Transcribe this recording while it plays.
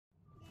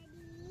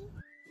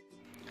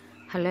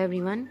Hello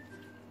everyone,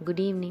 good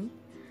evening,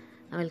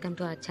 welcome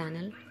to our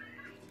channel.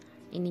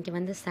 இன்றைக்கி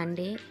வந்து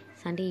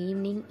Sunday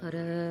evening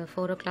ஒரு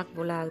 4 o'clock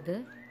போல் ஆகுது.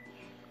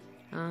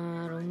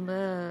 ரொம்ப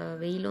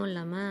வெயிலும்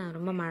இல்லாமல்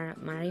ரொம்ப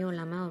மழையும்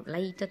இல்லாமல்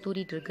லைட்டாக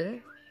தூரிகிட்ருக்கு,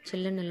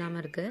 சில்லுன்னு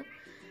இல்லாமல் இருக்குது.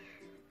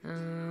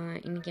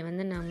 இன்றைக்கி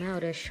வந்து நாம்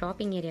ஒரு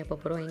ஷாப்பிங் ஏரியா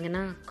போகிறோம்.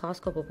 எங்கன்னா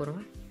காஸ்கோ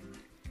போகிறோம்.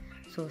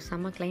 ஸோ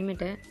செம்ம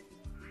கிளைமேட்டு,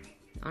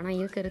 ஆனால்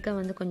இருக்க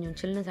வந்து கொஞ்சம்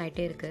சில்னஸ்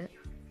ஆகிட்டே இருக்குது.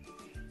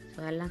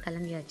 ஸோ எல்லாம்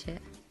கிளம்பியாச்சு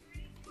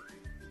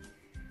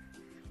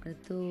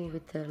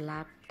வித்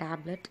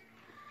டேப்லெட்.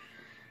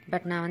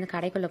 பட் நான் வந்து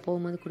கடைக்குள்ளே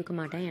போகும்போது கொடுக்க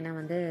மாட்டேன், ஏன்னா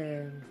வந்து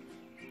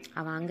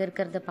அவன் அங்கே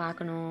இருக்கிறத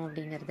பார்க்கணும்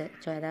அப்படிங்கிறது.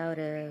 ஸோ ஏதாவது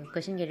ஒரு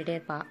கொஷின் கேட்டுகிட்டே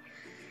இருப்பா.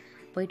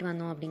 போயிட்டு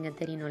வந்தோம்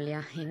அப்படிங்கிறது தெரியணும்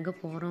இல்லையா, எங்கே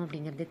போகிறோம்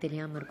அப்படிங்கிறதே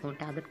தெரியாமல் இருக்கும்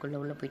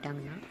டேப்லெட்குள்ளே உள்ளே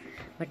போயிட்டாங்கன்னா.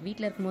 பட்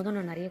வீட்டில் இருக்கும்போதும்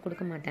நான் நிறைய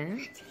கொடுக்க மாட்டேன்.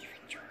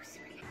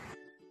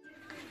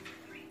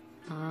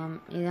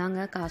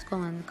 இதாங்க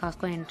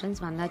காஸ்கோ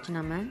என்ட்ரன்ஸ் வந்தாச்சு.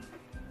 நம்ம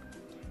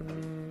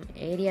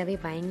ஏரியாவே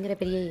பயங்கர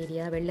பெரிய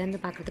ஏரியா. வெளிலேருந்து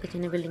பார்க்குறதுக்கு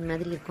சின்ன பில்டிங்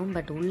மாதிரி இருக்கும்,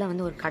 பட் உள்ளே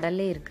வந்து ஒரு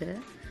கடலே இருக்குது.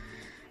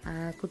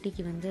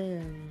 குட்டிக்கு வந்து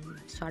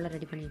ஸ்டாலர்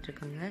ரெடி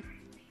பண்ணிகிட்ருக்காங்க.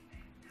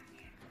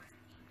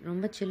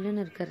 ரொம்ப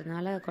சில்லுன்னு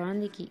இருக்கிறதுனால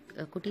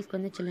குட்டீஸ்க்கு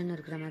வந்து சில்லுன்னு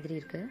இருக்கிற மாதிரி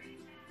இருக்குது.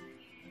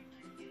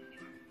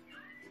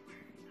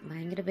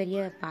 பயங்கர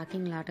பெரிய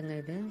பார்க்கிங் லாட்டுங்க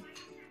இது.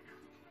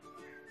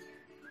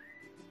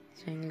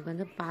 ஸோ எங்களுக்கு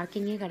வந்து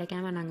பார்க்கிங்கே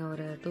கிடைக்காம நாங்கள்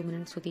ஒரு 2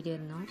 minutes சுற்றிட்டே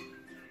இருந்தோம்.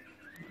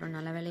 அப்புறம்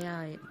நல்ல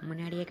வேலையாக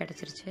முன்னாடியே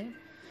கிடச்சிருச்சு.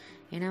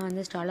 ஏன்னா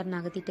வந்து ஸ்டாலர்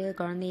நகர்த்திட்டு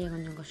குழந்தைய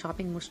கொஞ்சம்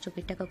ஷாப்பிங் முடிச்சுட்டு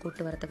கிட்டக்க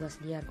கூப்பிட்டு வரதுக்கு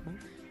வசதியாக இருக்கும்.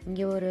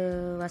 இங்கே ஒரு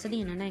வசதி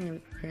என்னென்னா, எங்கள்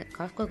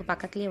காஸ்கோவுக்கு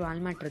பக்கத்துலேயே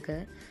வால்மார்ட்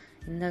இருக்குது,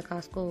 இந்த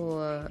காஸ்கோ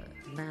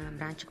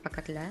பிரான்ச்சுக்கு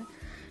பக்கத்தில்.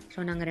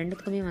 ஸோ நாங்கள்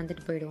ரெண்டுத்துக்குமே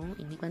வந்துட்டு போயிடுவோம்.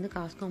 இன்றைக்கி வந்து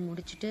காஸ்கோ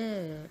முடிச்சுட்டு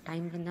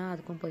டைம் இருந்தால்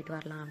அதுக்கும் போயிட்டு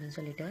வரலாம் அப்படின்னு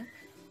சொல்லிட்டு.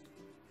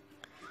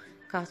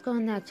 காஸ்கோ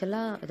வந்து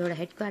ஆக்சுவலாக இதோட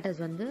ஹெட்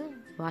குவார்ட்டர்ஸ் வந்து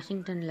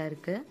வாஷிங்டனில்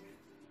இருக்குது.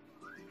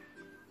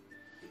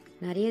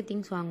 நிறைய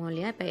திங்ஸ் வாங்குவோம்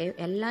இல்லையா, இப்போ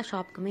எல்லா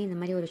ஷாப்புக்குமே இந்த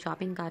மாதிரி ஒரு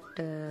ஷாப்பிங் கார்ட்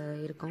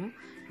இருக்கும்.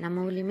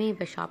 நம்ம ஊர்லேயுமே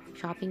இப்போ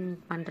ஷாப்பிங்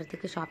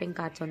பண்ணுறதுக்கு ஷாப்பிங்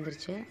கார்ட்ஸ்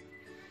வந்துருச்சு.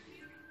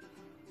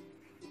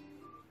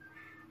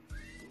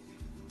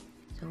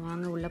 ஸோ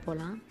வாங்க உள்ளே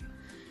போகலாம்.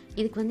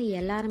 இதுக்கு வந்து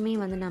எல்லாருமே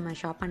வந்து நம்ம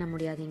ஷாப் பண்ண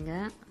முடியாதுங்க.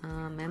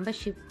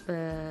 மெம்பர்ஷிப்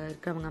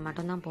இருக்கிறவங்க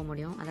மட்டும்தான் போக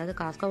முடியும். அதாவது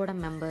காஸ்கோவோட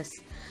மெம்பர்ஸ்.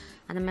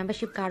 அந்த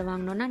மெம்பர்ஷிப் கார்டு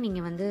வாங்கினோன்னா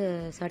நீங்கள் வந்து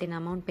சர்டின்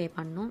அமௌண்ட் பே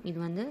பண்ணணும். இது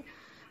வந்து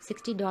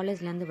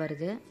 $60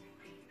 வருது.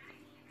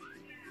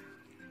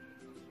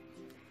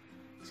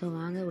 ஸோ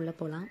வாங்க உள்ளே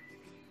போகலாம்.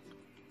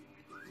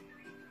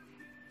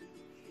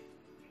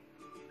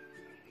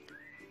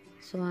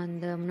 ஸோ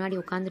அந்த முன்னாடி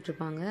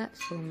உட்காந்துட்ருப்பாங்க.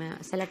 ஸோ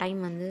சில டைம்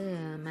வந்து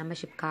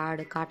மெம்பர்ஷிப்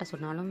கார்டு காட்ட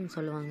சொன்னாலும்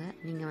சொல்லுவாங்க,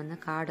 நீங்கள் வந்து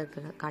கார்டு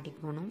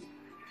காட்டிட்டு போகணும்.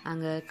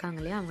 அங்கே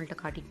இருக்காங்க இல்லையா, அவங்கள்ட்ட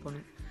காட்டிட்டு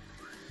போகணும்.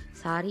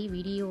 சாரி,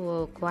 வீடியோ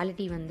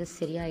குவாலிட்டி வந்து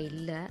சரியாக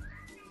இல்லை.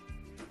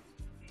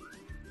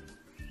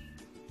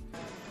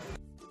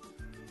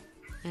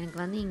 எனக்கு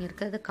வந்து இங்கே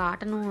இருக்கிறத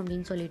காட்டணும்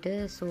அப்படின்னு சொல்லிட்டு,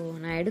 ஸோ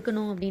நான்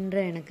எடுக்கணும் அப்படின்ற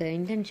எனக்கு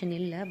இன்டென்ஷன்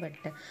இல்லை.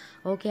 பட்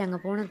ஓகே, அங்கே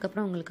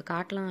போனதுக்கப்புறம் உங்களுக்கு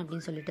காட்டலாம்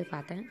அப்படின்னு சொல்லிட்டு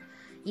பார்த்தேன்.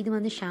 இது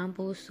வந்து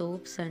ஷாம்பூ,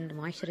 சோப்ஸ் அண்ட்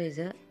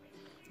மாய்ஸ்சரைசர்.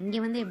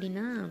 இங்கே வந்து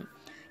எப்படின்னா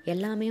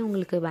எல்லாமே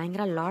உங்களுக்கு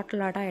பயங்கர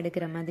லாட்டாக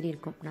எடுக்கிற மாதிரி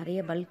இருக்கும்.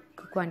 நிறைய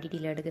பல்க்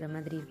குவான்டிட்டியில் எடுக்கிற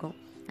மாதிரி இருக்கும்.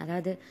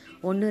 அதாவது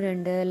 1,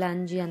 2 இல்லை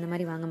 5 அந்த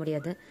மாதிரி வாங்க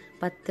முடியாது.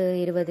 10,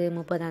 20,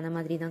 30 அந்த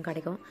மாதிரி தான்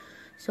கிடைக்கும்.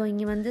 ஸோ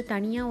இங்கே வந்து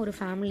தனியாக ஒரு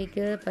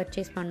ஃபேமிலிக்கு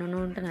பர்ச்சேஸ்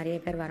பண்ணணுன்ட்டு நிறைய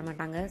பேர்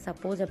வரமாட்டாங்க.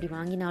 சப்போஸ் அப்படி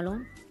வாங்கினாலும்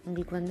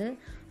உங்களுக்கு வந்து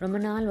ரொம்ப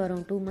நாள்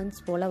வரும், 2 months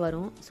போல்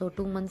வரும். ஸோ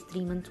 2 months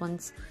 3 months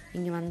ஒன்ஸ்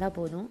இங்கே வந்தால்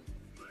போதும்,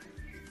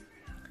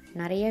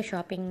 நிறைய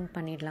ஷாப்பிங்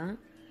பண்ணிடலாம்.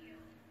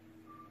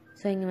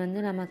 ஸோ இங்கே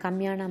வந்து நம்ம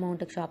கம்மியான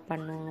அமௌண்ட்டுக்கு ஷாப்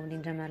பண்ணோம்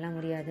அப்படின்ற மாதிரிலாம்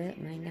முடியாது.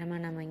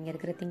 பயங்கரமாக நம்ம இங்கே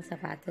இருக்கிற திங்ஸை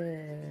பார்த்து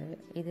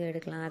இது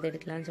எடுக்கலாம் அது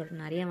எடுக்கலாம்னு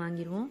சொல்லிட்டு நிறைய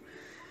வாங்கிடுவோம்.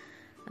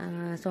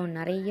 ஸோ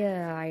நிறைய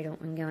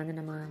ஆகிடும் இங்கே வந்து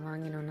நம்ம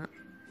வாங்கினோன்னா.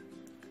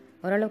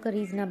 ஓரளவுக்கு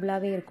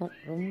ரீசனபிளாகவே இருக்கும்.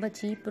 ரொம்ப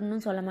சீப்புன்னு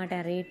சொல்ல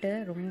மாட்டேன், ரேட்டு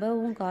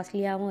ரொம்பவும்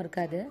காஸ்ட்லியாகவும்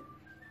இருக்காது.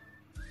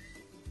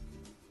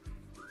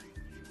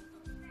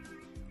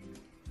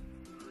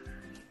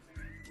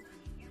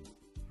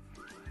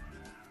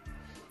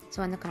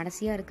 ஸோ அந்த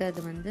கடைசியாக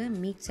இருக்கிறது வந்து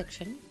மீட்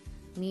செக்ஷன்.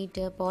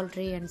 மீட்டு,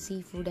 போல்ட்ரி அண்ட் சீ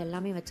ஃபுட்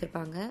எல்லாமே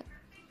வச்சுருப்பாங்க.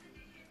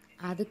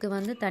 அதுக்கு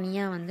வந்து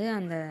தனியாக வந்து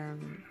அந்த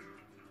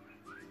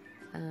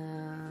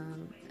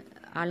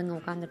ஆளுங்க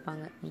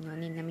உட்காந்துருப்பாங்க. நீங்கள்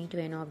வந்து இந்த மீட்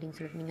வேணும் அப்படின்னு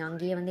சொல்லிட்டு நீங்கள்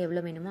அங்கேயே வந்து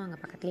எவ்வளோ வேணுமோ அங்கே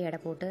பக்கத்துலேயே எடை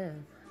போட்டு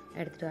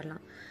எடுத்துகிட்டு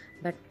வரலாம்.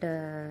 பட்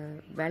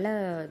விலை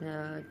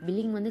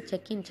பில்லிங் வந்து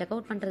செக்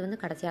அவுட் பண்ணுறது வந்து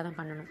கடைசியாக தான்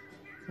பண்ணணும்.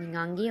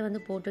 நீங்கள் அங்கேயே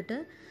வந்து போட்டுட்டு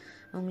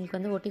உங்களுக்கு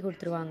வந்து ஒட்டி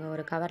கொடுத்துருவாங்க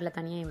ஒரு கவரில்,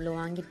 தனியாக இவ்வளோ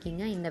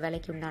வாங்கியிருக்கீங்க இந்த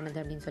விலைக்கு உண்டானது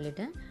அப்படின்னு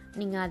சொல்லிட்டு.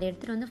 நீங்கள் அதை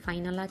எடுத்துகிட்டு வந்து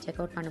ஃபைனலாக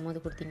செக் அவுட்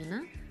பண்ணும்போது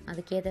கொடுத்தீங்கன்னா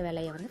அதுக்கேற்ற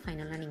விலையை வந்து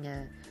ஃபைனலாக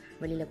நீங்கள்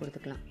வெளியில்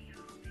கொடுத்துக்கலாம்.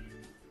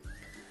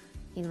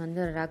 இது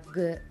வந்து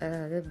ரக்கு,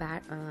 அதாவது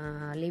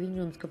லிவிங்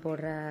ரூம்ஸ்க்கு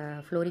போடுற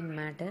ஃப்ளோரிங்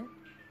மேட்டு,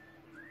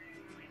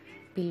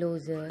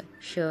 பில்லோஸு,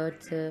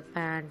 ஷர்ட்ஸு,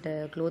 பேண்ட்டு,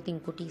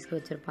 க்ளோத்திங் குட்டீஸ்க்கு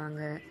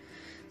வச்சுருப்பாங்க.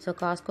 ஸோ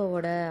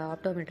காஸ்கோவோட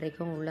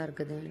ஆப்டோமெட்ரிக்கும் உள்ளே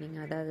இருக்குது.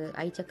 நீங்கள் அதாவது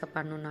ஐ செக்கப்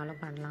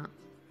பண்ணணுன்னாலும் பண்ணலாம்.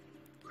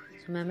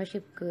 ஸோ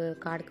மெம்பர்ஷிப்க்கு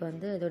கார்டுக்கு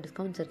வந்து ஏதோ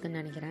டிஸ்கவுண்ட்ஸ்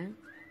இருக்குதுன்னு நினைக்கிறேன்.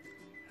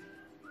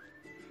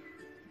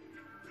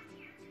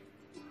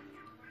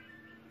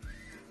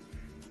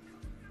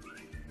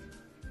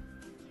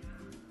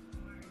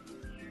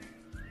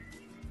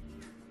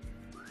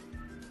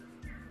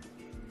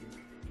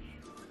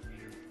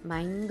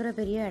 பயங்கர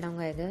பெரிய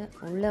இடங்க இது.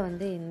 உள்ளே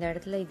வந்து இந்த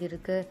இடத்துல இது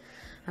இருக்குது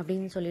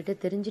அப்படின்னு சொல்லிட்டு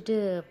தெரிஞ்சுட்டு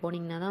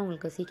போனீங்கன்னா தான்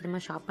உங்களுக்கு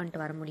சீக்கிரமாக ஷாப்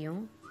பண்ணிட்டு வர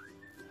முடியும்.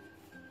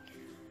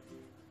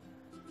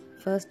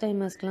 ஃபர்ஸ்ட்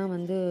டைமர்ஸ்க்கெலாம்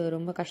வந்து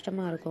ரொம்ப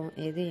கஷ்டமாக இருக்கும்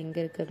எது எங்கே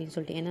இருக்குது அப்படின்னு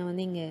சொல்லிட்டு. ஏன்னா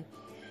வந்து இங்கே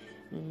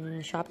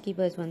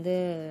ஷாப்கீப்பர்ஸ் வந்து,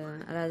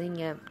 அதாவது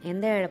இங்கே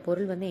எந்த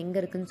பொருள் வந்து எங்கே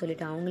இருக்குதுன்னு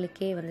சொல்லிட்டு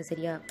அவங்களுக்கே வந்து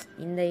சரியாக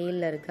இந்த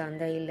ஏலில் இருக்குது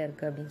அந்த ஏலில்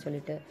இருக்குது அப்படின்னு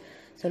சொல்லிட்டு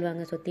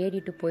சொல்லுவாங்க. ஸோ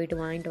தேடிட்டு போயிட்டு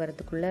வாங்கிட்டு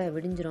வரதுக்குள்ளே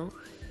விடிஞ்சிரும்.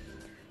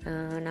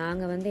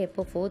 நாங்கள் வந்து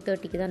எப்போ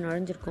 4:30க்கு தான்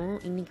நுழைஞ்சிருக்கோம்.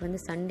 இன்றைக்கி வந்து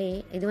சண்டே.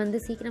 இது வந்து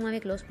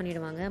சீக்கிரமாகவே க்ளோஸ்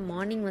பண்ணிவிடுவாங்க.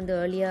 மார்னிங் வந்து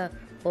ஏர்லியாக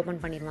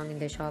ஓப்பன் பண்ணிடுவாங்க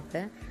இந்த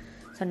ஷாப்பை.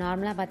 ஸோ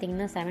நார்மலாக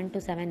பார்த்திங்கன்னா 7 to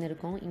 7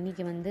 இருக்கும்.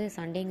 இன்றைக்கி வந்து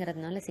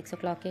சண்டேங்கிறதுனால 6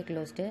 o'clockே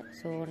க்ளோஸ்டு.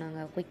 ஸோ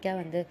நாங்கள் குயிக்காக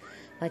வந்து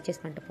பர்ச்சேஸ்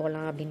பண்ணிட்டு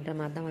போகலாம் அப்படின்ற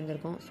மாதிரி தான்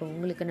வந்திருக்கோம். ஸோ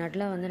உங்களுக்கு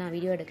நடுவில் வந்து நான்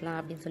வீடியோ எடுக்கலாம்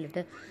அப்படின்னு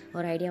சொல்லிட்டு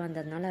ஒரு ஐடியா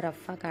வந்ததுனால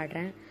ரஃப்பாக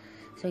காட்டுறேன்.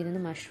 ஸோ இது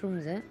வந்து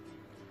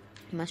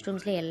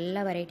மஷ்ரூம்ஸில்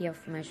எல்லா வெரைட்டி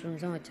ஆஃப்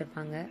மஷ்ரூம்ஸும்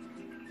வச்சுருப்பாங்க.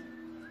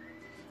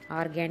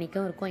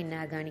 ஆர்கானிக்கும் இருக்கும்,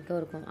 இன்ஆர்கானிக்கும்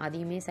இருக்கும்.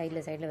 அதையுமே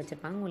சைடில்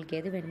வச்சுருப்பாங்க. உங்களுக்கு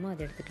எது வேணுமோ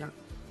அதை எடுத்துக்கலாம்.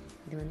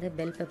 இது வந்து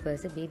bell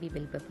peppers, baby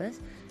bell peppers,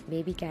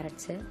 baby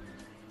carats.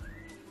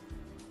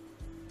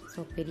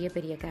 So பெரிய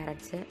பெரிய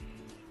கேரட்ஸு.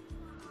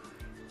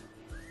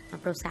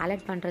 அப்புறம்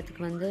சாலட்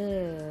பண்ணுறதுக்கு வந்து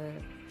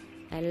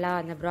எல்லா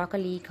அந்த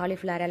ப்ராக்கலி,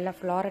 காலிஃப்ளவர் எல்லா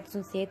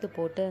ஃப்ளாரட்ஸும் சேர்த்து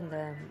போட்டு, அந்த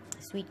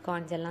ஸ்வீட்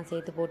கார்ன்ஸ் எல்லாம்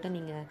சேர்த்து போட்டு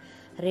நீங்கள்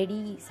ரெடி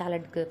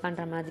சாலட்க்கு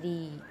பண்ணுற மாதிரி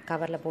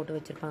கவரில் போட்டு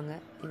வச்சுருப்பாங்க.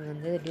 இது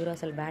வந்து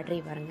டியூராசெல்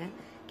பேட்ரி பாருங்கள்,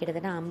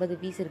 கிட்டத்தட்ட 50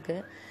 பீஸ்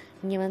இருக்குது.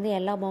 இங்கே வந்து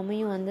எல்லா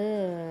பொம்மையும் வந்து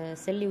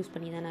செல் யூஸ்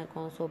பண்ணி தானே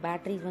இருக்கும். ஸோ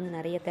பேட்ரிஸ் வந்து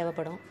நிறைய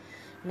தேவைப்படும்.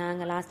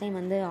 நாங்கள் லாஸ்ட் டைம்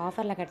வந்து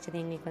ஆஃபரில்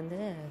கிடச்சது எங்களுக்கு வந்து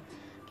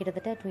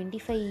கிட்டத்தட்ட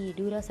 25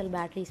 டியூராசெல்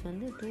பேட்ரிஸ்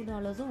வந்து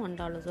 $2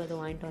 $1 அது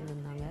வாங்கிட்டு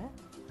வந்திருந்தாங்க.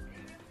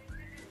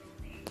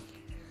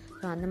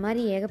 ஸோ அந்த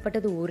மாதிரி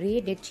ஏகப்பட்டது ஒரே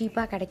டெட்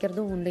சீப்பாக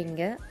கிடைக்கிறதும் உண்டு.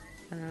 இங்கே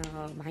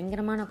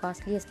பயங்கரமான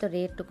காஸ்ட்லியஸ்ட்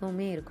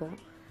ரேட்டுக்குமே இருக்கும்.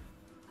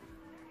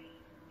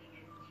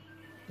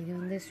 இது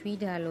வந்து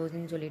ஸ்வீட்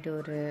ஹாலோஸ்ன்னு சொல்லிட்டு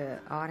ஒரு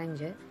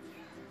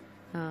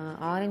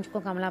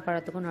ஆரஞ்சுக்கும் கமலா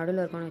பழத்துக்கும்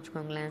நடுவில் இருக்கும்னு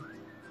வச்சுக்கோங்களேன்.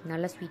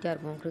 நல்ல ஸ்வீட்டாக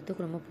இருக்கும்.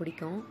 கிருத்துக்கு ரொம்ப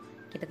பிடிக்கும்.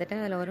 கிட்டத்தட்ட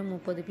அதில் ஒரு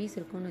 30 பீஸ்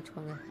இருக்கும்னு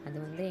வச்சுக்கோங்க. அது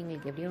வந்து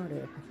எங்களுக்கு எப்படியும் ஒரு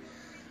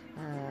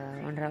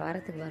 1.5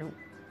 வாரத்துக்கு வரும்.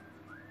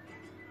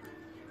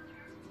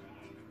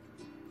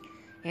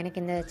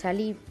 எனக்கு இந்த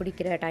சளி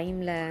பிடிக்கிற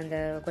டைமில், அந்த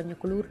கொஞ்சம்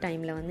குளிர்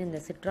டைமில் வந்து இந்த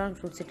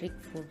சிட்ரிக்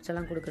ஃப்ரூட்ஸ்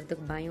எல்லாம்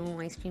கொடுக்கறதுக்கு பயம்.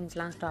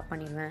 ஐஸ்கிரீம்ஸ்லாம் ஸ்டாப்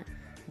பண்ணிடுவேன்.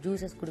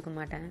 ஜூஸஸ் கொடுக்க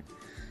மாட்டேன்.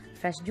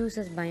 ஃப்ரெஷ்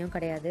ஜூஸஸ் பயம்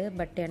கிடையாது.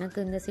 பட்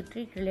எனக்கு இந்த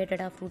சிட்ரிக்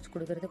ரிலேட்டடாக ஃப்ரூட்ஸ்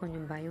கொடுக்கறது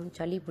கொஞ்சம் பயம்.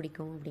 சளி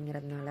பிடிக்கும்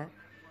அப்படிங்கிறதுனால.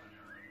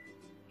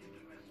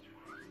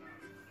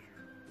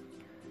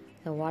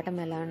 இந்த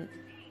வாட்டர்மெலான்,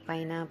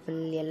 பைனாப்பிள்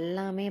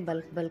எல்லாமே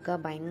பல்காக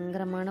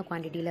பயங்கரமான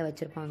குவான்டிட்டியில்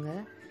வச்சுருப்பாங்க.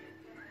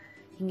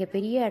 இங்கே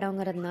பெரிய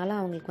இடங்கிறதுனால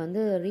அவங்களுக்கு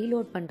வந்து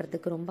ரீலோட்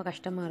பண்ணுறதுக்கு ரொம்ப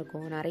கஷ்டமாக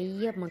இருக்கும்.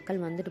 நிறைய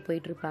மக்கள் வந்துட்டு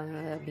போயிட்டுருப்பாங்க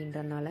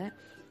அப்படின்றனால.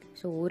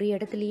 ஸோ ஒரு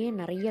இடத்துலையே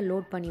நிறைய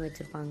லோட் பண்ணி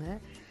வச்சுருப்பாங்க.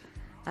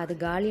 அது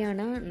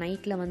காலியானால்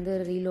நைட்டில் வந்து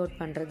ரீலோட்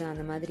பண்ணுறது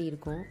அந்த மாதிரி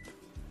இருக்கும்.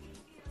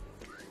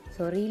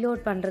 ஸோ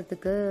ரீலோட்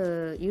பண்ணுறதுக்கு,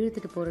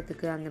 இழுத்துட்டு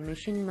போகிறதுக்கு அந்த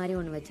மெஷின் மாதிரி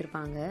ஒன்று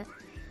வச்சுருப்பாங்க.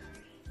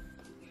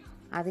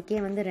 அதுக்கே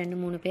வந்து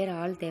 2-3 பேர்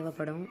ஆள்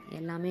தேவைப்படும்.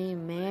 எல்லாமே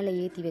மேலே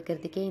ஏற்றி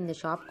வைக்கிறதுக்கே இந்த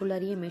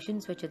ஷாப்குள்ளாரியே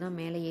மெஷின்ஸ் வச்சு தான்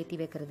மேலே ஏற்றி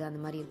வைக்கிறது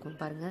அந்த மாதிரி இருக்கும்.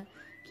 பாருங்கள்,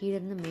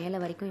 கீழேருந்து மேலே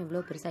வரைக்கும்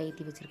எவ்வளோ பெருசாக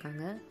ஏற்றி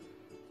வச்சுருக்காங்க.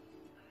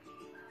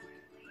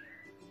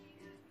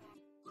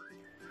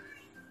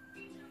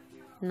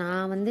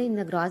 நான் வந்து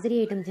இந்த கிராசரி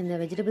ஐட்டம்ஸ், இந்த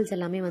வெஜிடபிள்ஸ்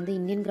எல்லாமே வந்து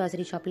இந்தியன்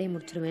கிராசரி ஷாப்லேயே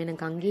முடிச்சிடுவேன்.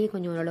 எனக்கு அங்கேயே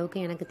கொஞ்சம்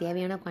ஓரளவுக்கு எனக்கு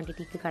தேவையான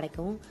குவான்டிட்டிக்கு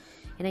கிடைக்கும்.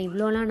 ஏன்னா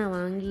இவ்வளோலாம் நான்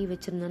வாங்கி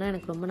வச்சுருந்தேன்னா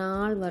எனக்கு ரொம்ப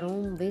நாள்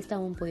வரும்,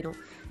 வேஸ்ட்டாகவும் போயிடும்.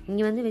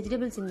 இங்கே வந்து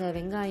வெஜிடபிள்ஸ், இந்த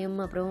வெங்காயம்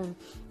அப்புறம்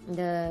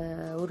இந்த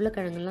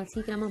உருளைக்கிழங்குலாம்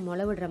சீக்கிரமாக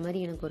முளை விடுற மாதிரி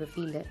எனக்கு ஒரு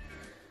ஃபீலு.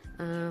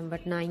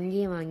 பட் நான்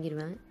இங்கேயே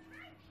வாங்கிடுவேன்.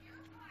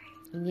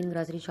 இந்தியன்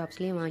கிராசரி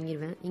ஷாப்ஸ்லேயே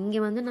வாங்கிடுவேன்.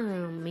 இங்கே வந்து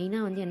நான்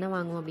மெயினாக வந்து என்ன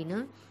வாங்குவோம் அப்படின்னா,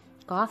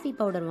 காஃபி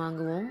பவுடர்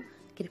வாங்குவோம்.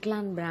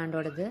 கிர்க்லாண்ட்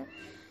பிராண்டோடது.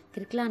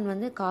 கிர்க்லாண்ட்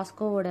வந்து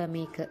காஸ்கோவோட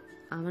மேக்கு,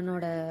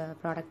 அவனோட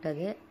ப்ராடக்ட்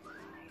அது.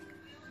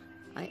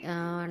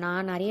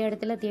 நான் நிறைய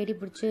இடத்துல தேடி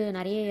பிடிச்சி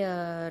நிறைய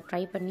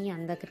ட்ரை பண்ணி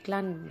அந்த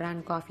Kirkland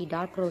brand coffee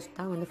dark roast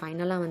தான் வந்து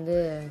ஃபைனலாக வந்து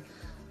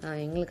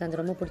எங்களுக்கு அது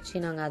ரொம்ப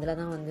பிடிச்சி நாங்கள் அதில்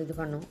தான் வந்து இது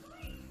பண்ணோம்.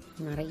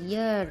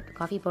 நிறைய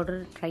காஃபி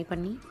பவுடர் ட்ரை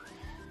பண்ணி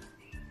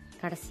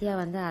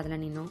கடைசியாக வந்து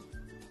அதில் நின்னோம்.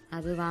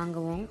 அது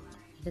வாங்குவோம்.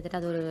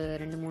 கிட்டத்தட்ட அது ஒரு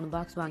 2-3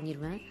 பாக்ஸ்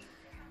வாங்கிடுவேன்.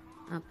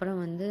 அப்புறம்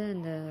வந்து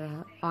இந்த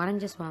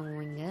ஆரஞ்சஸ்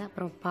வாங்குவோம் இங்கே.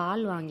 அப்புறம்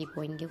பால்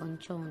வாங்கிப்போம். இங்கே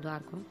கொஞ்சம் இதாக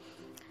இருக்கும்.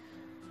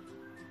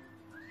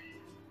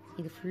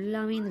 இது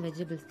ஃபுல்லாகவே இந்த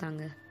வெஜிடபிள்ஸ்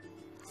தாங்க.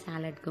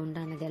 சாலட்க்கு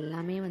உண்டானது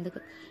எல்லாமே வந்து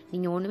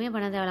நீங்கள் ஒன்றுமே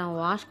பண்ண தேவை,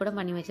 வாஷ் கூட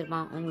பண்ணி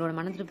வச்சுருப்பான். உங்களோட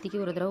மன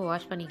திருப்திக்கு ஒரு தடவை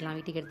வாஷ் பண்ணிக்கலாம்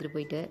வீட்டுக்கு எடுத்துகிட்டு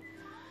போயிட்டு.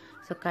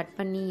 ஸோ கட்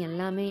பண்ணி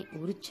எல்லாமே,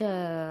 உரிச்ச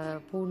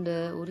பூண்டு,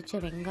 உரிச்ச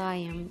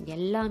வெங்காயம்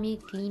எல்லாமே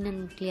க்ளீன்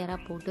அண்ட் கிளியராக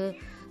போட்டு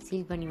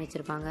சீல் பண்ணி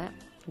வச்சுருப்பாங்க.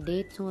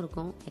 டேட்ஸும்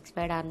இருக்கும்.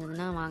 எக்ஸ்பயர்டாக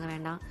இருந்ததுன்னா வாங்க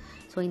வேண்டாம்.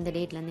 ஸோ இந்த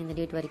டேட்லேருந்து இந்த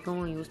டேட்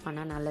வரைக்கும் யூஸ்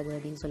பண்ணால் நல்லது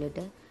அப்படின்னு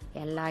சொல்லிட்டு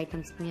எல்லா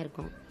ஐட்டம்ஸுமே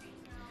இருக்கும்.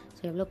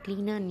 ஸோ எவ்வளோ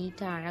க்ளீனாக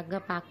நீட்டாக அழகாக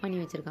பேக் பண்ணி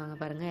வச்சுருக்காங்க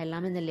பாருங்கள்.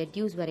 எல்லாமே இந்த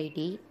லெட்யூஸ்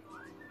வெரைட்டி,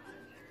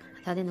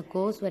 அதாவது இந்த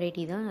கோஸ்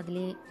வெரைட்டி தான்.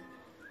 அதுலேயே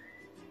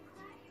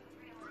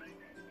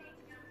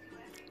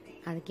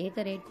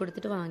அதுக்கேற்ற ரேட்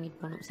கொடுத்துட்டு வாங்கிட்டு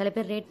போகணும். சில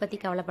பேர் ரேட் பற்றி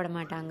கவலைப்பட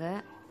மாட்டாங்க.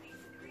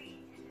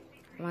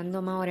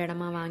 வந்தோமா ஒரு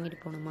இடமா வாங்கிட்டு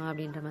போகணுமா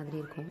அப்படின்ற மாதிரி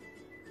இருக்கும்.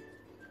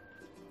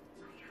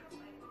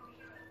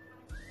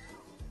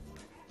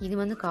 இது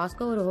வந்து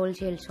காஸ்கோ ஒரு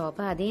ஹோல்சேல்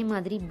ஷாப்பு. அதே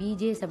மாதிரி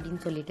பிஜேஸ்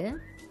அப்படின்னு சொல்லிட்டு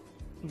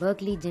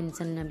பர்க்லி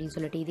ஜென்சன் அப்படின்னு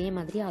சொல்லிட்டு இதே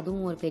மாதிரி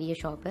அதுவும் ஒரு பெரிய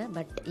ஷாப்பு.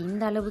 பட்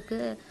இந்த அளவுக்கு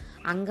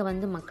அங்கே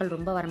வந்து மக்கள்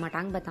ரொம்ப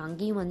வரமாட்டாங்க. பட்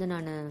அங்கேயும் வந்து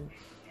நான்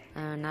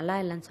நல்லா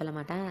இல்லைன்னு சொல்ல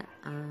மாட்டேன்,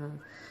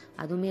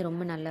 அதுவுமே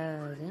ரொம்ப நல்ல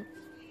இது.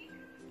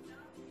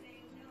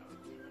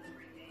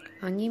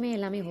 அங்கேயுமே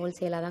எல்லாமே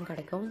ஹோல்சேலாக தான்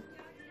கிடைக்கும்.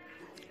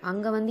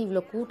 அங்கே வந்து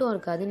இவ்வளோ கூட்டம்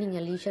இருக்காது,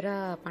 நீங்கள்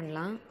லீஷராக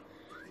பண்ணலாம்.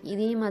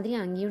 இதே மாதிரி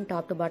அங்கேயும்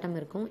டாப் டு பாட்டம்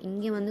இருக்கும்.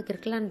 இங்கே வந்து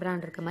கிர்க்லாண்ட்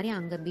பிராண்ட் இருக்க மாதிரி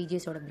அங்கே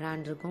பிஜேஸோட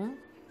பிராண்ட் இருக்கும்.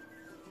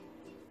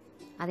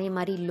 அதே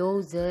மாதிரி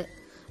லோவ்ஸு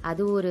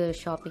அது ஒரு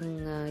ஷாப்பிங்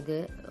இது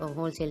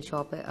ஹோல்சேல்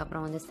ஷாப்பு.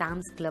 அப்புறம் வந்து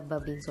சாம்ஸ் கிளப்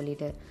அப்படின்னு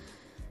சொல்லிட்டு.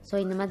 ஸோ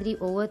இந்த மாதிரி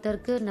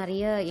ஒவ்வொருத்தருக்கு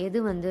நிறைய எது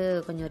வந்து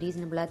கொஞ்சம்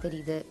ரீசனபிளாக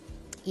தெரியுது.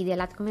 இது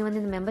எல்லாத்துக்குமே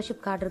வந்து இந்த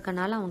மெம்பர்ஷிப் கார்டு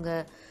இருக்கனால அவங்க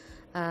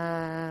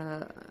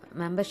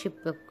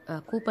மெம்பர்ஷிப்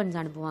கூப்பன்ஸ்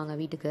அனுப்புவாங்க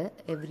வீட்டுக்கு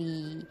every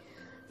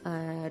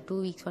 2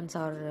 weeks once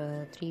or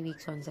 3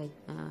 weeks once.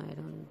 I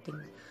don't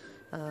think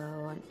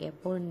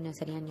எப்போன்னு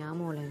சரியாக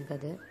ஞாபகம் இல்லை எனக்கு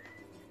அது.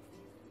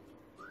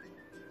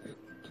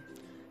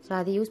 ஸோ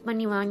அதை யூஸ்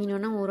பண்ணி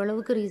வாங்கினோன்னா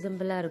ஓரளவுக்கு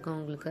ரீசனபிளாக இருக்கும்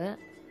உங்களுக்கு.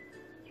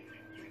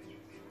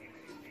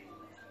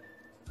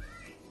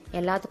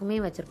 எல்லாத்துக்குமே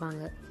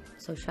வச்சுருப்பாங்க.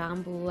 ஸோ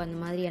ஷாம்பூ அந்த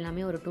மாதிரி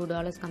எல்லாமே ஒரு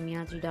 $2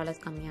 கம்மியாக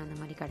 $3 கம்மியாக அந்த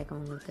மாதிரி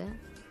கிடைக்கும் உங்களுக்கு.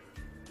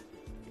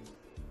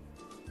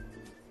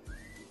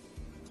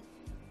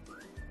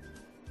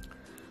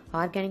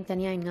 ஆர்கானிக்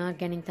தனியாக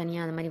இன்ஆர்கானிக்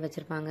தனியாக அந்த மாதிரி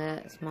வச்சுருப்பாங்க.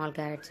 ஸ்மால்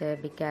கேரட்ஸு,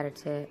 பிக்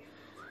கேரட்ஸு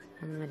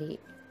அந்த மாதிரி.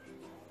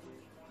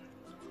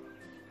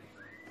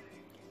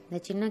 இந்த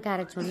சின்ன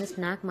கேரட்ஸ் வந்து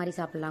ஸ்நாக் மாதிரி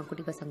சாப்பிட்லாம்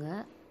குட்டி பசங்க.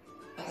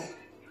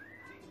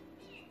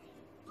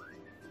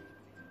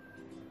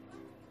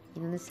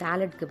 இது வந்து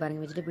சாலட்க்கு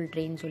பாருங்கள், வெஜிடபிள்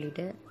ட்ரெயின்னு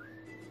சொல்லிட்டு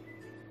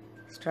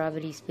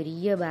ஸ்ட்ராபெரிஸ்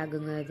பெரிய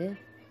பேக்குங்க அது.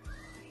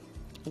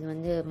 இது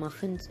வந்து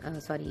மஃபின்ஸ்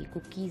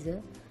குக்கீஸு,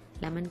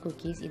 லெமன்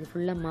குக்கீஸ். இது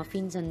ஃபுல்லாக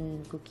மஃபின்ஸ் அண்ட்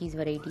குக்கீஸ்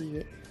வெரைட்டி.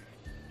 இது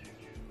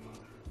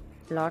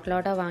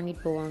லாட்டாக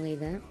வாங்கிட்டு போவாங்க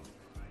இதை.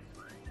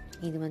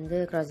 இது வந்து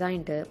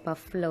க்ரொசாயின்ட்டு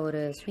பஃப்பில்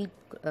ஒரு ஸ்வீட்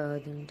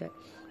இதுன்ட்டு.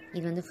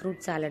 இது வந்து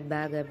ஃப்ரூட் சாலட்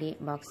பேக், அப்படியே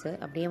பாக்ஸு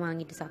அப்படியே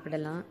வாங்கிட்டு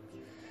சாப்பிடலாம்.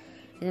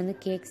 இது வந்து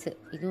கேக்ஸு,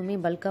 இதுவுமே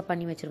பல்காக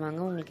பண்ணி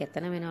வச்சுருவாங்க, உங்களுக்கு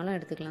எத்தனை வேணாலும்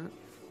எடுத்துக்கலாம்.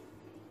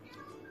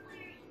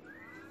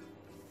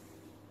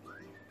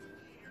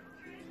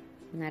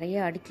 நிறைய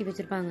அடுக்கி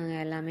வச்சுருப்பாங்கங்க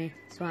எல்லாமே.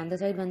 ஸோ அந்த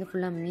சைடு வந்து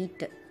ஃபுல்லாக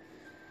மீட்டு,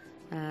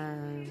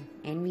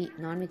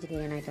 நான்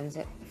வெஜிடேரியன்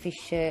ஐட்டம்ஸு,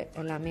 ஃபிஷ்ஷு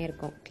எல்லாமே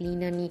இருக்கும்.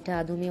 க்ளீனாக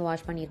நீட்டாக அதுவுமே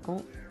வாஷ்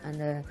பண்ணியிருக்கோம்.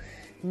 அந்த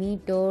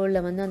மீட்டோ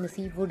இல்லை வந்து அந்த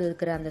சீ ஃபுட்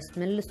இருக்கிற அந்த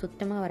ஸ்மெல்லு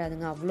சுத்தமாக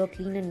வராதுங்க, அவ்வளோ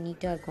க்ளீன் அண்ட்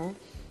நீட்டாக இருக்கும்.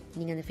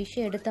 நீங்கள் அந்த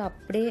ஃபிஷ்ஷை எடுத்து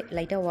அப்படியே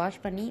லைட்டாக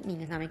வாஷ் பண்ணி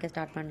நீங்கள் சமைக்க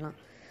ஸ்டார்ட் பண்ணலாம்.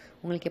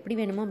 உங்களுக்கு எப்படி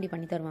வேணுமோ அப்படி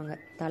பண்ணி தருவாங்க.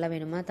 தலை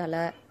வேணுமா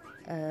தலை,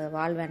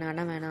 வால்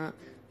வேணான்னா வேணாம்,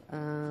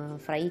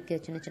 ஃப்ரைக்கு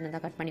சின்ன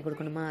சின்னதாக கட் பண்ணி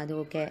கொடுக்கணுமா அது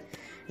ஓகே,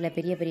 இல்லை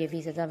பெரிய பெரிய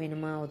பீஸஸாக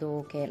வேணுமா அது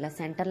ஓகே, இல்லை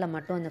சென்டரில்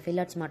மட்டும் அந்த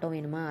ஃபில்லட்ஸ் மட்டும்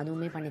வேணுமா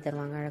அதுவுமே பண்ணி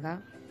தருவாங்க அழகாக.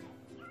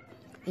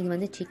 இது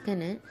வந்து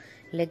சிக்கனு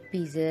லெக்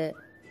பீஸு,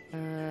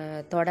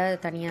 தொடை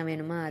தனியாக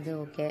வேணுமா அது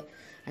ஓகே,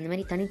 அந்த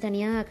மாதிரி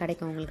தனித்தனியாக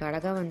கிடைக்கும் உங்களுக்கு.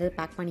 அழகாக வந்து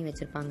பேக் பண்ணி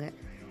வச்சுருப்பாங்க.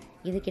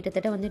 இது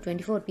கிட்டத்தட்ட வந்து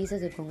 24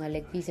 பீசஸ் இருக்குங்க,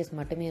 லெக் பீசஸ்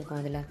மட்டுமே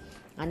இருக்கும் அதில்.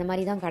 அந்த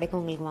மாதிரி தான்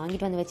கிடைக்கும் உங்களுக்கு.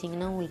 வாங்கிட்டு வந்து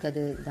வச்சிங்கன்னா உங்களுக்கு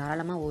அது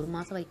தாராளமாக 1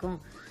 மாதம் வரைக்கும்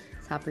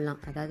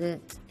சாப்பிட்லாம். அதாவது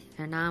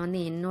நான் வந்து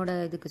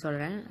என்னோடய இதுக்கு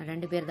சொல்கிறேன்,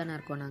 2 பேர் தானே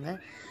இருக்கோம் நாங்கள்.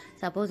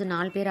 சப்போஸ்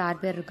 4 பேர் 6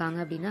 பேர் இருக்காங்க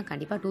அப்படின்னா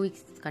கண்டிப்பாக 2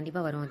 weeks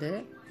கண்டிப்பாக வரும் அது.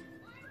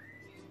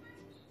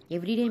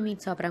 எவ்ரிடே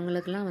மீட்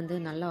சாப்பிட்றவங்களுக்குலாம் வந்து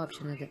நல்ல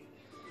ஆப்ஷன் அது.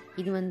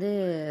 இது வந்து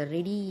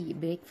ready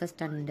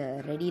breakfast and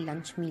ready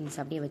lunch meals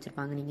அப்படியே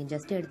வச்சுருப்பாங்க. நீங்கள்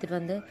ஜஸ்ட்டு எடுத்துகிட்டு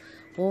வந்து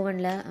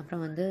ஓவனில்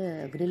அப்புறம் வந்து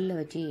க்ரில்லில்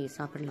வச்சு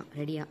சாப்பிடலாம்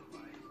ரெடியாக.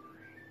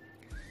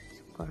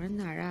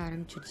 குழந்தை அழ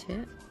ஆரம்பிச்சிடுச்சு.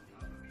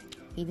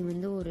 இது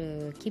வந்து ஒரு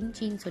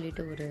கிம்ச்சின்னு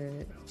சொல்லிட்டு ஒரு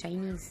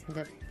சைனீஸ்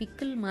இந்த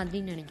பிக்கிள்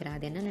மாதிரின்னு நினைக்கிறேன்,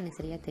 அது என்னென்னு எனக்கு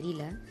சரியாக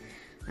தெரியல.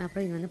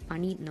 அப்புறம் இது வந்து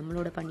பன்னீர்,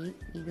 நம்மளோட பன்னீர்.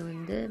 இது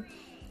வந்து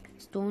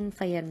ஸ்டோன்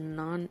ஃபயர்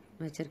நான்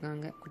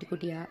வச்சுருக்காங்க குட்டி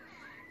குட்டியாக.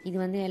 இது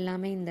வந்து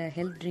எல்லாமே இந்த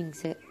ஹெல்த்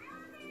ட்ரிங்க்ஸு,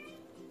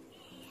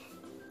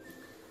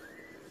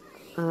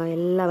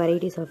 எல்லா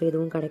வெரைட்டிஸ் ஆஃப்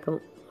இதுவும்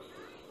கிடைக்கும்.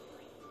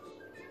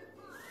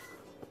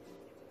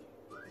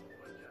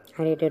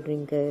 Hydrated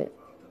drink.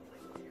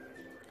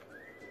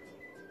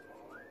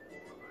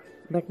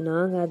 பட்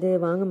நாங்கள் அது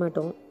வாங்க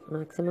மாட்டோம்.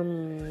 மேக்ஸிமம்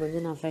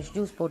வந்து நான் ஃப்ரெஷ்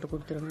ஜூஸ் போட்டு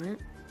கொடுத்துருவேன்.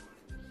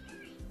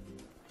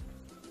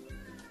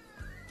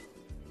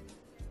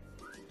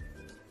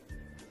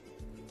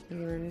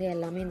 இது வந்து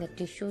எல்லாமே இந்த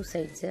டிஷ்யூ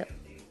சைட்ஸு.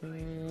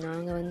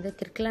 நாங்கள் வந்து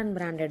கிர்க்லாண்ட்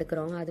பிராண்ட்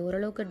எடுக்கிறோம். அது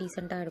ஓரளவுக்கு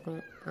டீசெண்டாக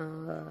இருக்கும்,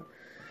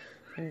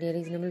 அண்ட்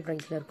ரீசனபிள்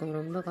ப்ரைஸில் இருக்கும்,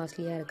 ரொம்ப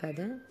காஸ்ட்லியாக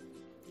இருக்காது.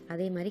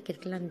 அதே மாதிரி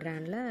கிர்க்லாண்ட்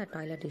பிராண்டில்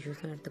டாய்லெட்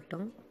டிஷ்யூஸும்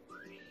எடுத்துக்கிட்டோம்.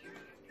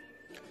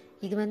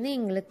 இது வந்து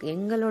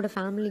எங்களோட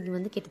ஃபேமிலிக்கு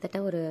வந்து கிட்டத்தட்ட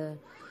ஒரு,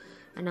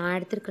 நான்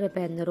எடுத்துருக்கிற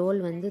இப்போ இந்த ரோல்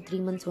வந்து 3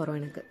 months வரும்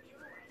எனக்கு.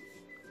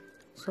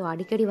 ஸோ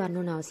அடிக்கடி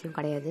வரணும்னு அவசியம்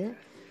கிடையாது.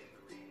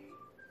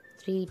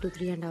 3 to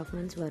 3.5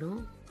 months வரும்.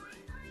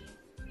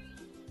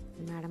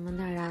 மேடம்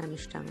வந்து அழ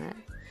ஆரம்பிச்சிட்டாங்க.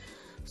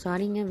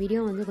 சாரிங்க, வீடியோ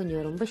வந்து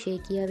கொஞ்சம் ரொம்ப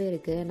ஷேக்கியாகவே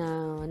இருக்குது.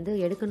 நான் வந்து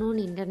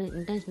எடுக்கணும்னு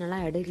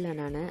இன்டென்ஷனலாக எடுக்கல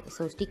நான்.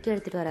 ஸோ ஸ்டிக்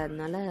எடுத்துகிட்டு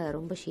வராதனால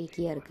ரொம்ப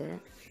ஷேக்கியாக இருக்குது.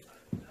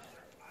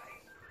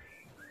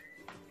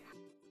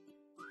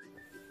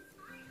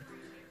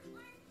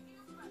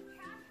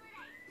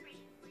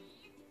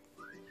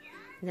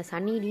 இந்த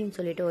சன்னிடின்னு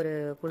சொல்லிட்டு ஒரு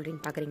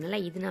கூல்ட்ரிங்க் பார்க்குறீங்களா,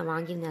 இது நான்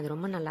வாங்கியிருந்தேன். அது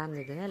ரொம்ப நல்லா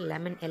இருந்தது.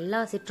 லெமன், எல்லா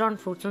சிட்ரான்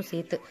ஃப்ரூட்ஸும்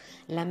சேர்த்து,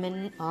 லெமன்,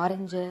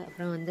 ஆரஞ்சு,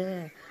 அப்புறம் வந்து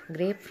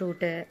கிரேப்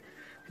ஃப்ரூட்டு,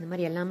 இந்த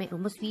மாதிரி எல்லாமே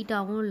ரொம்ப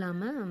ஸ்வீட்டாகவும்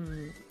இல்லாமல்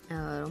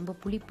ரொம்ப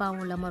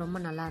புளிப்பாகவும் இல்லாமல் ரொம்ப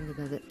நல்லா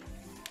இருந்தது அது.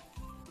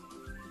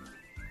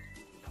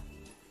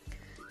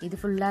 இது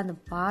ஃபுல்லாக அந்த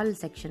பால்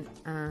section,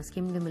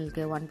 skimmed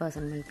milk,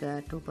 1% milk,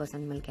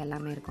 2% milk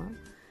எல்லாமே இருக்கும்.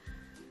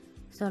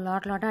 ஸோ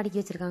லாட்டாக அடுக்கி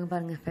வச்சுருக்காங்க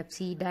பாருங்கள்.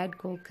 பெப்சி, டயட்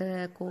கோக்கு,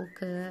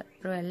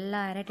 அப்புறம் எல்லா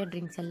ஏரேட்டட்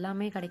ட்ரிங்க்ஸ்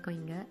எல்லாமே கிடைக்கும்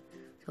இங்கே.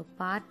 ஸோ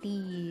பார்ட்டி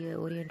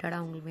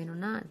ஓரியன்டாக உங்களுக்கு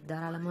வேணும்னா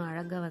தாராளமாக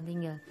அழகாக வந்து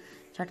இங்கே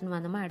சட்டன்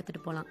வந்தமாக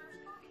எடுத்துகிட்டு போகலாம்.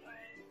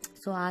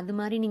 ஸோ அது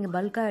மாதிரி நீங்கள்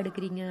பல்காக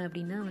எடுக்கிறீங்க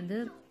அப்படின்னா வந்து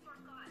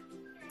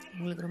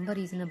உங்களுக்கு ரொம்ப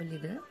ரீசனபிள்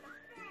இது.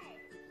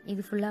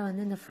 இது ஃபுல்லாக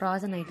வந்து இந்த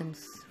frozen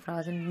items,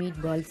 frozen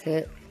meet balls,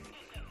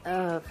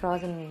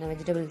 frozen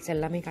vegetables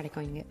எல்லாமே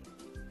கிடைக்கும் இங்கே.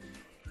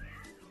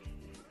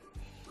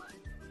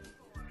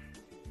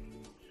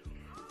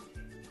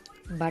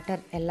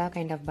 பட்டர், எல்லா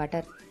கைண்ட் ஆஃப்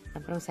பட்டர்,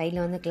 அப்புறம்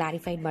சைடில் வந்து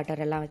கிளாரிஃபைட்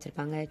பட்டர் எல்லாம்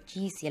வச்சுருப்பாங்க.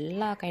 சீஸ்,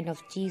 எல்லா கைண்ட்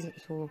ஆஃப் சீஸ்.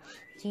 ஸோ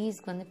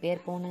சீஸ்க்கு வந்து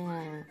பேர் போன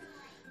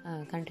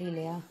கண்ட்ரி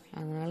இல்லையா,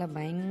 அதனால்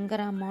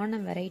பயங்கரமான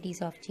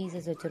வெரைட்டிஸ் ஆஃப்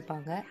சீஸஸ்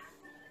வச்சுருப்பாங்க.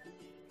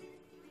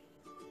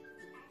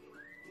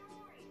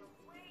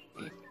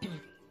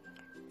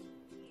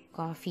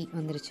 காஃபி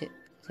வந்துருச்சு.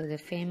 ஸோ இது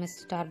famous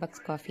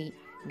Starbucks coffee,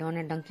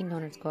 டங்கின்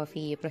doughnuts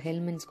coffee, அப்புறம்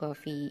ஹெல்மன்ஸ்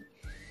காஃபி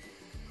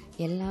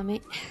எல்லாமே.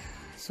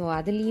 ஸோ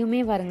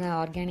அதுலேயுமே பாருங்க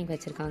ஆர்கானிக்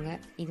வச்சுருக்காங்க.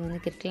 இது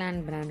வந்து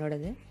கிர்க்லாண்ட்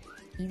பிராண்டோடது.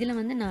 இதில்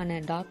வந்து நான்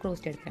டார்க்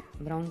ரோஸ்ட் எடுப்பேன்,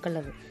 ப்ரௌன்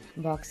கலர்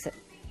பாக்ஸு.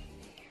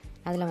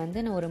 அதில் வந்து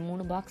நான் ஒரு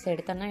 3 பாக்ஸ்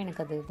எடுத்தேன்னா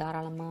எனக்கு அது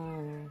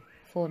தாராளமாக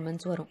 4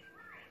 months வரும்.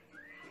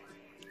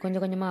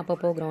 கொஞ்சம் கொஞ்சமாக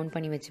அப்பப்போ கிரவுண்ட்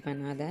பண்ணி வச்சுப்பேன்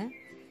நான் அதை.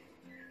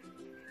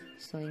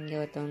 ஸோ இங்கே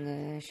ஒருத்தவங்க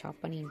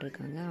ஷாப் பண்ணிகிட்டு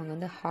இருக்காங்க. அவங்க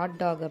வந்து ஹாட்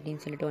டாக்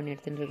அப்படின்னு சொல்லிட்டு ஒன்று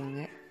எடுத்துகிட்டு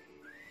இருக்காங்க.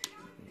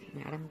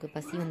 மேடம்க்கு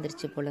பசி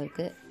வந்துருச்சு போல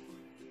இருக்குது.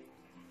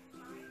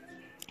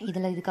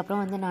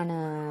 இதுக்கப்புறம் வந்து நான்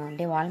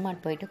அப்படியே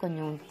வால்மார்ட் போயிட்டு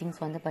கொஞ்சம்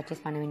திங்ஸ் வந்து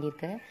பர்ச்சேஸ் பண்ண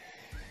வேண்டியிருக்கு.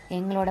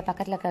 எங்களோட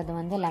பக்கத்தில் இருக்கிறது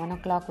வந்து 11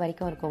 o'clock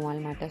வரைக்கும் இருக்கும்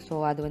வால்மார்ட்டு. ஸோ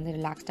அது வந்து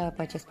ரிலாக்ஸ்டாக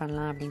பர்ச்சேஸ்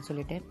பண்ணலாம் அப்படின்னு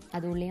சொல்லிட்டு,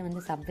 அது உள்ளே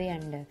வந்து சப்வே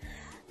அண்டு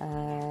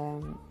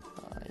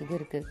இது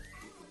இருக்குது.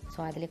 ஸோ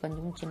அதிலே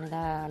கொஞ்சம்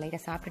சின்னதாக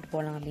லைட்டாக சாப்பிட்டுட்டு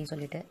போகலாம் அப்படின்னு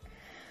சொல்லிட்டு.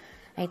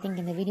 ஐ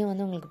திங்க் இந்த வீடியோ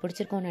வந்து உங்களுக்கு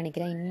பிடிச்சிருக்கோன்னு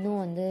நினைக்கிறேன்.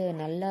 இன்னும் வந்து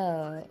நல்ல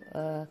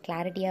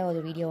கிளாரிட்டியாக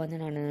ஒரு வீடியோ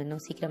வந்து நான்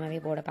இன்னும்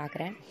சீக்கிரமாகவே போட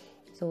பார்க்குறேன்.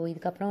 ஸோ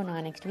இதுக்கப்புறம்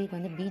நான் நெக்ஸ்ட் வீக்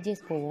வந்து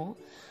பிஜேஸ் போவோம்.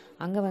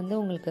 அங்கே வந்து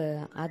உங்களுக்கு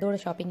அதோட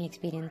ஷாப்பிங்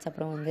எக்ஸ்பீரியன்ஸ்,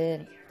 அப்புறம் வந்து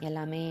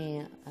எல்லாமே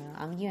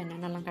அங்கேயும்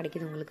என்னென்னலாம்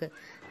கிடைக்கிது உங்களுக்கு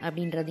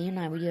அப்படின்றதையும்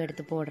நான் வீடியோ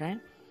எடுத்து போடுறேன்.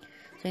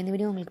 ஸோ இந்த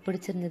வீடியோ உங்களுக்கு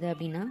பிடிச்சிருந்தது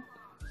அப்படின்னா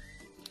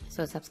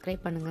ஸோ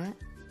சப்ஸ்கிரைப் பண்ணுங்கள்,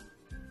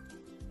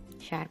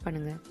 ஷேர்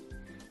பண்ணுங்கள்.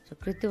 ஸோ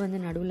கிறித்து வந்து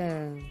நடுவில்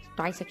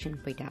டாய்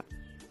செக்ஷனுக்கு போயிட்டா.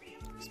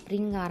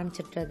 ஸ்ப்ரிங்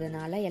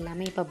ஆரம்பிச்சிட்றதுனால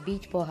எல்லாமே இப்போ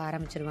பீச் போக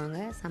ஆரம்பிச்சிருவாங்க,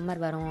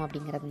 சம்மர் வரும்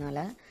அப்படிங்கிறதுனால.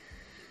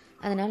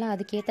 அதனால்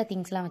அதுக்கேற்ற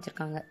திங்ஸ்லாம்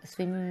வச்சுருக்காங்க,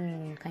 ஸ்விம்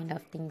கைண்ட்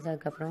ஆஃப் திங்ஸ்,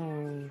 அதுக்கப்புறம்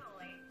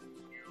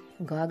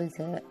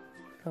காகிள்ஸு,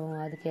 அப்புறம்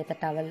அதுக்கேற்ற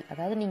டவல்.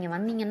 அதாவது நீங்கள்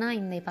வந்தீங்கன்னா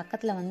இந்த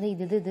பக்கத்தில் வந்து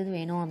இது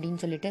வேணும்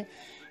அப்படின்னு சொல்லிட்டு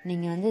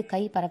நீங்கள் வந்து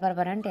கை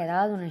பரபரன்ட்டு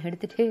ஏதாவது ஒன்று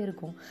எடுத்துகிட்டே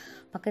இருக்கும்.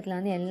 பக்கத்தில்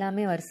வந்து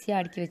எல்லாமே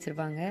வரிசையாக அடுக்கி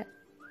வச்சுருப்பாங்க.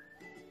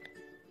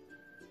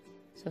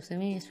 ஸோ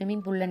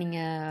ஸ்விம்மிங் பூலில்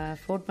நீங்கள்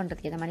ஃப்ளோட்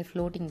பண்ணுறதுக்கு ஏற்ற மாதிரி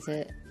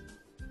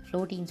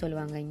ஃப்ளோட்டின்னு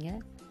சொல்லுவாங்க இங்கே.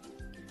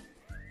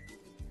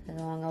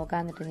 ஸோ அங்கே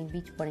உட்காந்துட்டு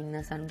பீச்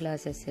போனீங்கன்னா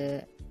சன்கிளாஸஸ்ஸு,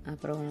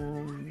 அப்புறம்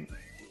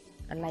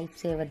லைஃப்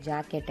சேவர்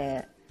ஜாக்கெட்டு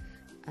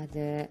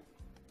அது.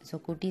 ஸோ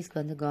குட்டீஸ்க்கு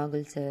வந்து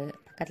காகிள்ஸு,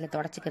 பக்கத்தில்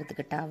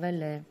தொடச்சிக்கிறதுக்கு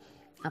டவலு,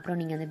 அப்புறம்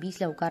நீங்கள் அந்த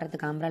பீச்சில்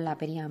உட்காரத்துக்கு அம்ப்ரெல்லா,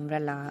 பெரிய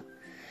அம்ப்ரெல்லா.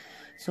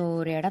 ஸோ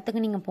ஒரு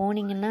இடத்துக்கு நீங்கள்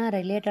போனீங்கன்னா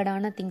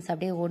ரிலேட்டடான திங்ஸ்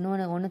அப்படியே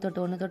ஒன்று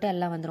தொட்டு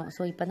எல்லாம் வந்துடும்.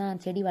 ஸோ இப்போ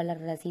தான் செடி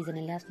வளர்கிற சீசன்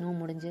இல்லையா, ஸ்னோ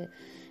முடிஞ்சு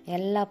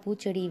எல்லா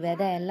பூச்செடி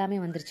விதை எல்லாமே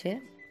வந்துருச்சு.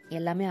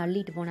 எல்லாமே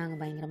அள்ளிட்டு போனாங்க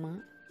பயங்கரமாக.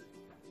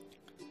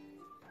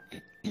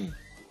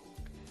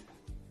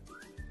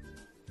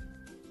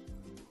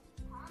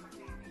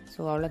 ஸோ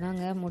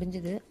அவ்வளோதாங்க,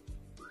 முடிஞ்சுது.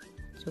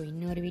 ஸோ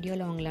இன்னொரு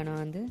வீடியோவில் உங்களை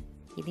நான் வந்து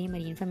இதே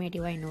மாதிரி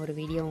இன்ஃபர்மேட்டிவாக இன்னொரு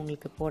வீடியோ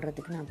உங்களுக்கு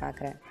போடுறதுக்கு நான்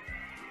பார்க்குறேன்.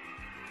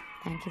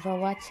 தேங்க்யூ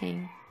ஃபார்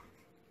வாட்சிங்.